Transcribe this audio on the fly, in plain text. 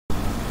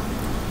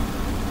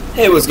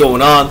Hey, what's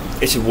going on?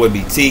 It's your boy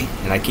BT,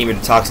 and I came here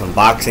to talk some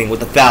boxing with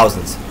the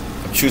thousands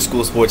of True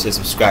School Sports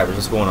subscribers.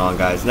 What's going on,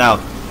 guys? Now,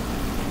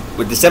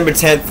 with December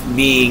 10th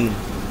being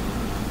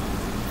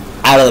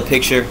out of the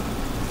picture,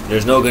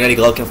 there's no Gennady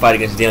Golovkin fight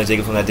against Daniel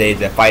Jacobs on that day.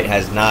 That fight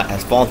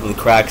has fallen through the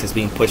cracks. It's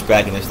being pushed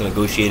back, and they're still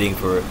negotiating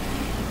for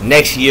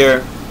next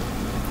year.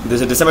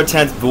 There's a December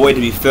 10th void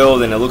to be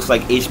filled, and it looks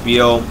like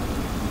HBO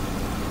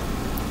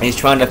is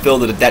trying to fill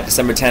that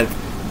December 10th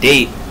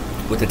date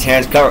with the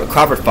Terence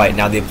Crawford fight.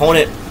 Now, the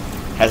opponent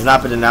has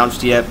not been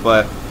announced yet,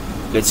 but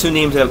the two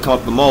names that have come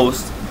up the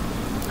most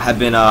have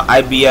been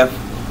IBF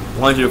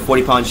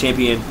 140-pound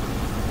champion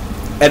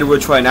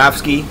Edward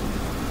Troyanovsky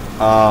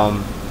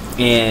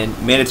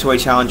and mandatory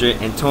challenger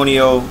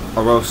Antonio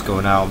Orozco.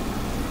 Now,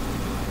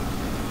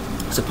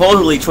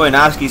 supposedly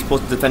Troyanovsky is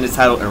supposed to defend his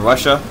title in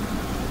Russia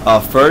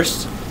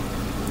first,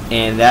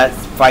 and that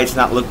fight's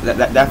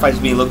that fight's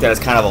being looked at as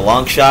kind of a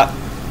long shot.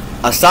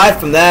 Aside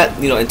from that,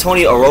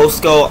 Antonio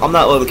Orozco, I'm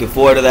not really looking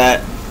forward to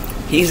that.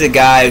 He's a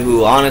guy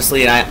who,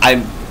 honestly, and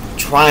I'm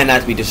trying not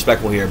to be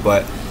disrespectful here,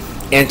 but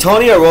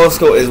Antonio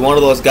Orozco is one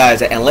of those guys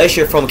that, unless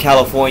you're from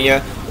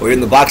California or you're in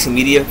the boxing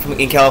media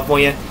in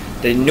California,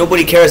 that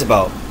nobody cares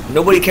about.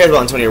 Nobody cares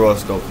about Antonio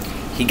Orozco.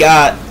 He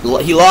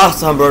lost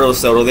to Humberto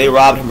Soto. They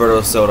robbed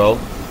Humberto Soto.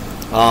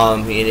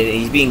 And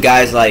he's beating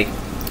guys like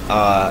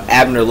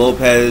Abner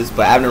Lopez,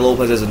 but Abner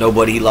Lopez is a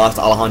nobody. He lost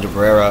to Alejandro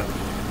Barrera.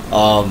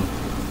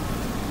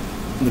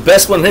 The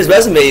best one on his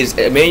resume is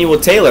Emmanuel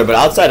Taylor, but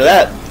outside of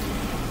that,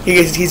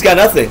 he's got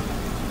nothing.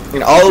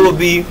 And all it will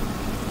be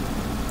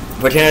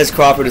for Terence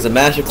Crawford is a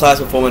masterclass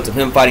performance of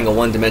him fighting a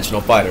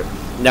one-dimensional fighter.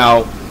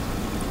 Now,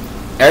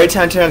 every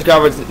time Terence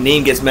Crawford's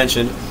name gets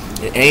mentioned,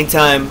 and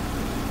anytime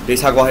they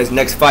talk about his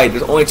next fight,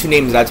 there's only two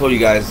names that I told you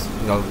guys,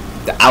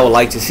 that I would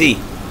like to see.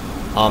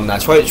 Now,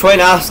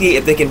 Troyanovsky,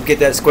 if they can get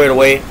that squared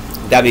away,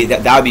 that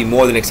would be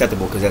more than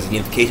acceptable, because that's a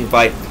unification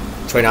fight.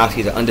 Troyanovsky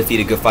is an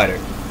undefeated good fighter.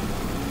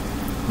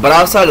 But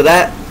outside of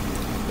that,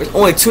 there's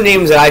only two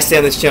names that I say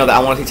on this channel that I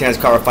want to see Terence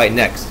Crawford fight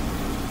next,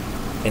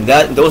 and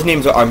those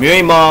names are Amir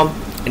Imam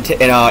and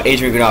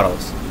Adrian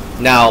Granados.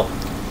 Now,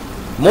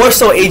 more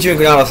so Adrian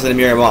Granados than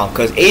Amir Imam,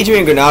 because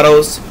Adrian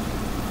Granados,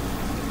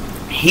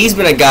 he's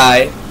been a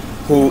guy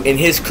who in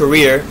his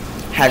career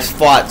has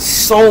fought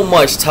so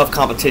much tough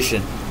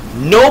competition.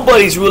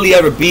 Nobody's really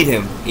ever beat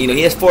him.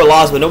 He has 4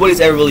 losses, but nobody's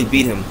ever really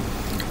beat him.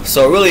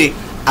 So really,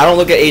 I don't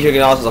look at Adrian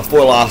Granados as a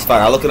 4-loss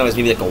fighter. I look at him as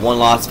maybe like a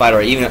 1-loss fighter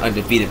or even an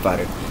undefeated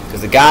fighter,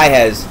 because the guy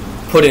has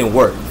put in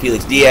work.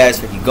 Felix Diaz,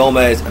 Ricky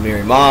Gomez, Amir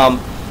Imam.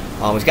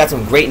 He's got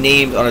some great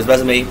names on his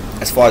resume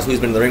as far as who he's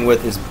been in the ring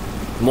with. His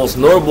most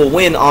notable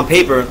win on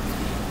paper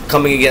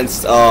coming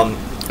against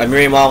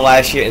Amir Imam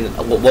last year in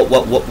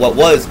what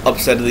was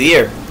upset of the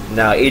year.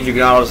 Now, Adrian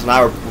Granados and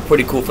I were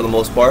pretty cool for the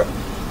most part.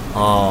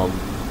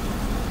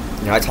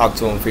 I talk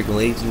to him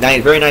frequently. He's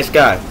a very nice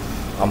guy.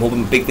 I'm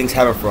hoping big things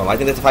happen for him. I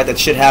think that's a fight that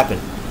should happen,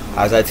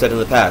 as I've said in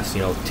the past.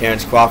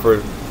 Terence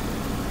Crawford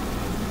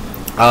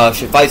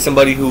should fight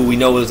somebody who we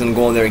know is going to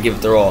go in there and give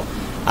it their all.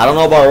 I don't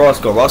know about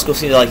Orozco. Orozco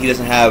seems like he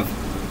doesn't have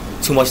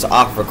too much to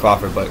offer for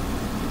Crawford, but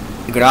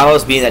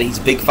Granados, being that he's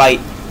big fight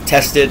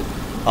tested,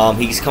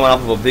 he's coming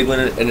off of a big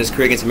win in his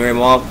career against Amir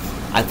Imam,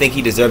 I think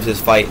he deserves this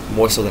fight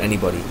more so than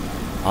anybody.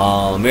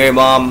 Amir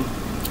Imam,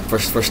 for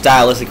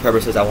stylistic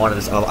purposes, I've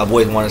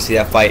always wanted to see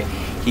that fight.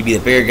 He'd be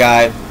the bigger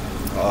guy,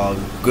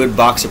 good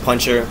boxer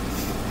puncher.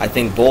 I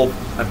think both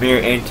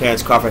Amir and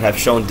Terence Crawford have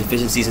shown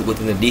deficiencies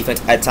within the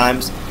defense at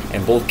times,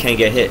 and both can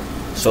get hit.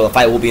 So the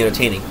fight will be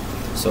entertaining.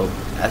 So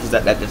that's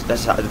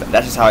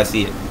just how I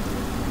see it.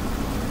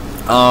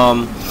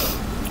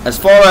 As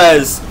far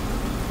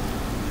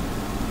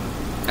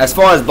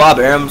as Bob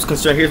Arum's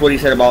concerned, here's what he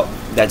said about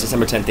that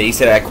December 10th day. He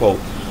said, I quote,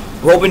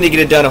 "We're hoping to get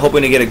it done and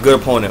hoping to get a good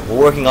opponent. We're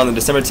working on the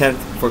December 10th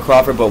for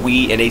Crawford, but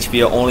we and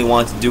HBO only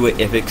want to do it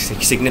if it's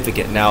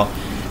significant." Now,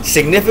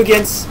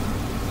 significance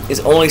is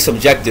only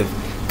subjective,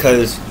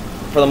 because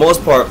for the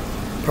most part,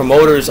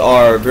 promoters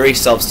are very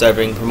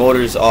self-serving.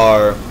 Promoters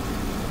are,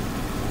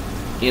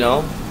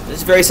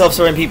 it's very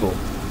self-serving people,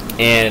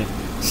 and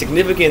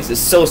significance is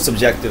so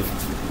subjective.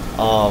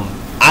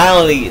 I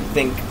only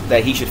think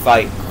that he should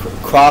fight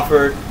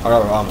Crawford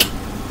or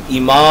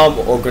Imam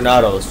or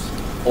Granados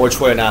or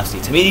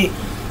Troyanovsky. To me,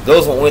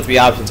 those are the only 3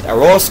 options.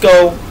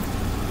 Orozco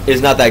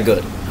is not that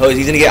good.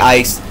 He's going to get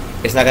iced.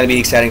 It's not going to be an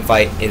exciting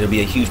fight. It'll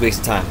be a huge waste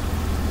of time.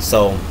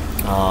 So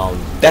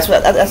that's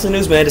the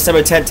news, man.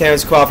 December 10th,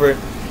 Terence Crawford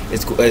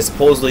is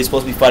supposedly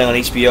supposed to be fighting on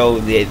HBO.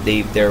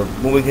 They're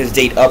moving his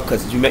date up,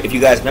 because if you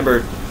guys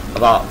remember,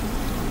 about,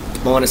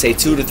 I want to say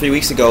 2 to 3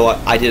 weeks ago,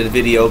 I did a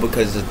video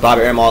because Bob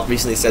Arum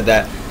recently said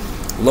that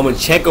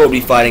Lomachenko would be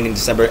fighting in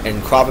December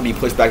and Crawford would be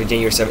pushed back to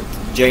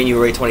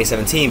January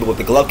 2017. But with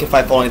the Golovkin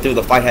fight falling through,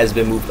 the fight has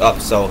been moved up.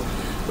 So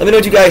let me know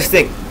what you guys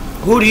think.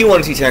 Who do you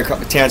want to see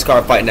Terence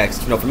Crawford fight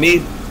next? For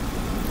me,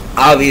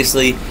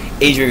 obviously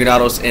Adrian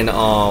Granados and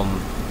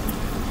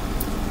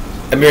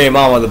Amir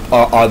Imam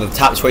are the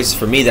top choices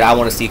for me that I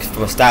want to see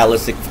from a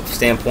stylistic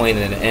standpoint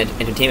and an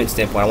entertainment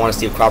standpoint. I want to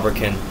see if Crawford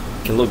can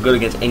look good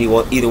against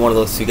either one of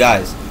those two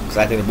guys.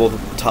 because I think they're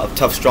both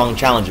tough, strong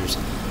challengers.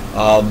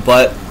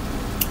 But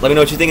let me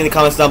know what you think in the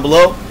comments down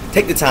below.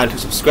 Take the time to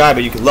subscribe,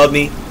 or you can love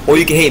me or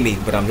you can hate me,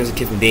 but I'm just a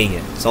kid from being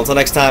it. So until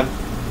next time,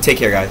 take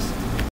care, guys.